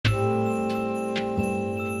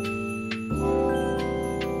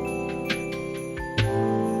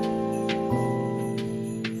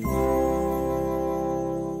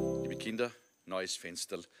neues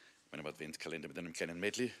Fenster in meinem Adventskalender mit einem kleinen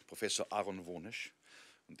Medley. Professor Aaron Wonesch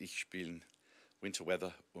und ich spielen Winter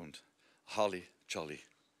Weather und Holly Jolly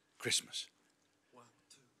Christmas.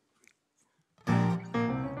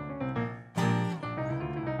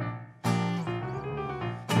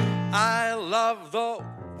 I love the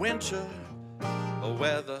winter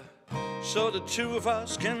weather, so the two of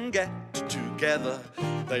us can get together.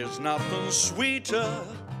 There's nothing sweeter,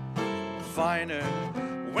 finer,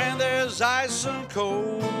 when there's ice and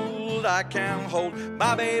cold. I can hold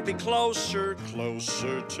my baby closer,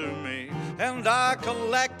 closer to me, and I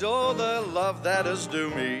collect all the love that is due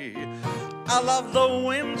me. I love the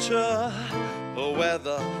winter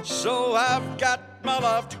weather, so I've got my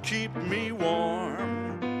love to keep me warm.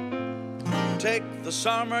 Take the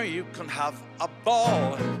summer, you can have a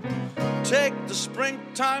ball. Take the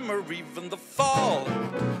springtime or even the fall.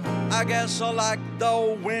 I guess I like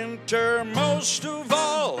the winter most of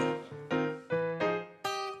all.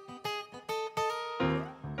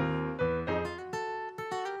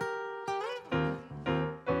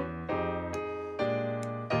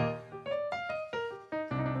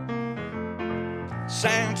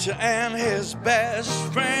 Santa and his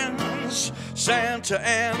best friends, Santa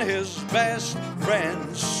and his best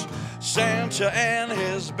friends, Santa and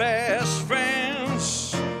his best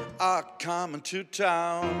friends are coming to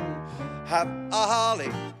town. Have a holly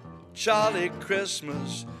jolly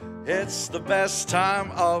Christmas, it's the best time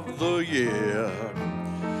of the year.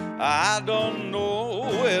 I don't know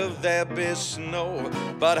if there be snow,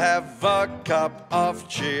 but have a cup of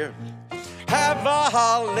cheer. Have a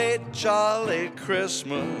holly jolly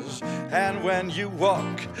Christmas, and when you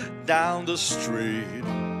walk down the street,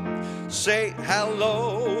 say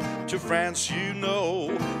hello to friends you know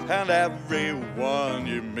and everyone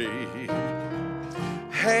you meet.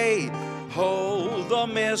 Hey, hold the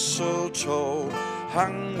mistletoe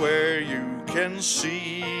hung where you can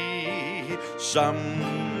see.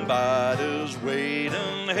 Somebody's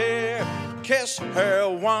waiting here, kiss her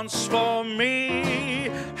once for me.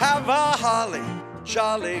 Have a holly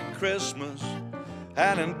jolly Christmas,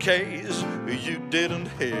 and in case you didn't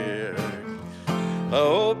hear,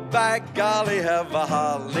 oh, by golly, have a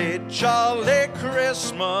holly jolly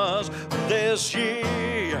Christmas this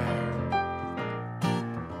year.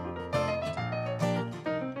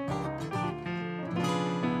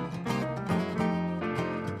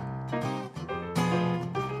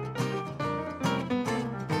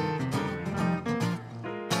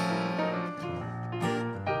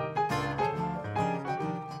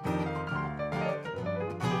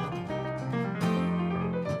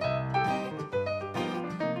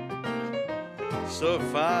 So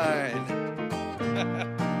fine.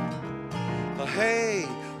 Hey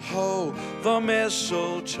ho, the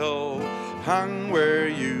mistletoe hung where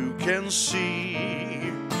you can see.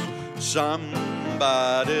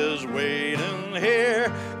 Somebody's waiting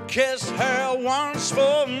here, kiss her once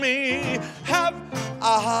for me. Have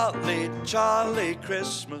a holly jolly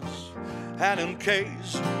Christmas, and in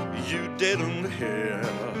case you didn't hear,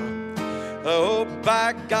 oh,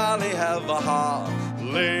 by golly, have a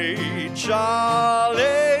holly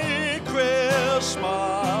jolly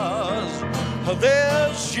Christmas.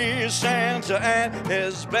 This year, Santa and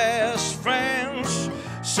his best friends,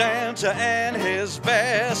 Santa and his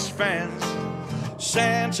best friends,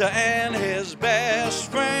 Santa and his best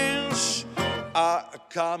friends are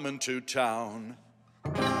coming to town.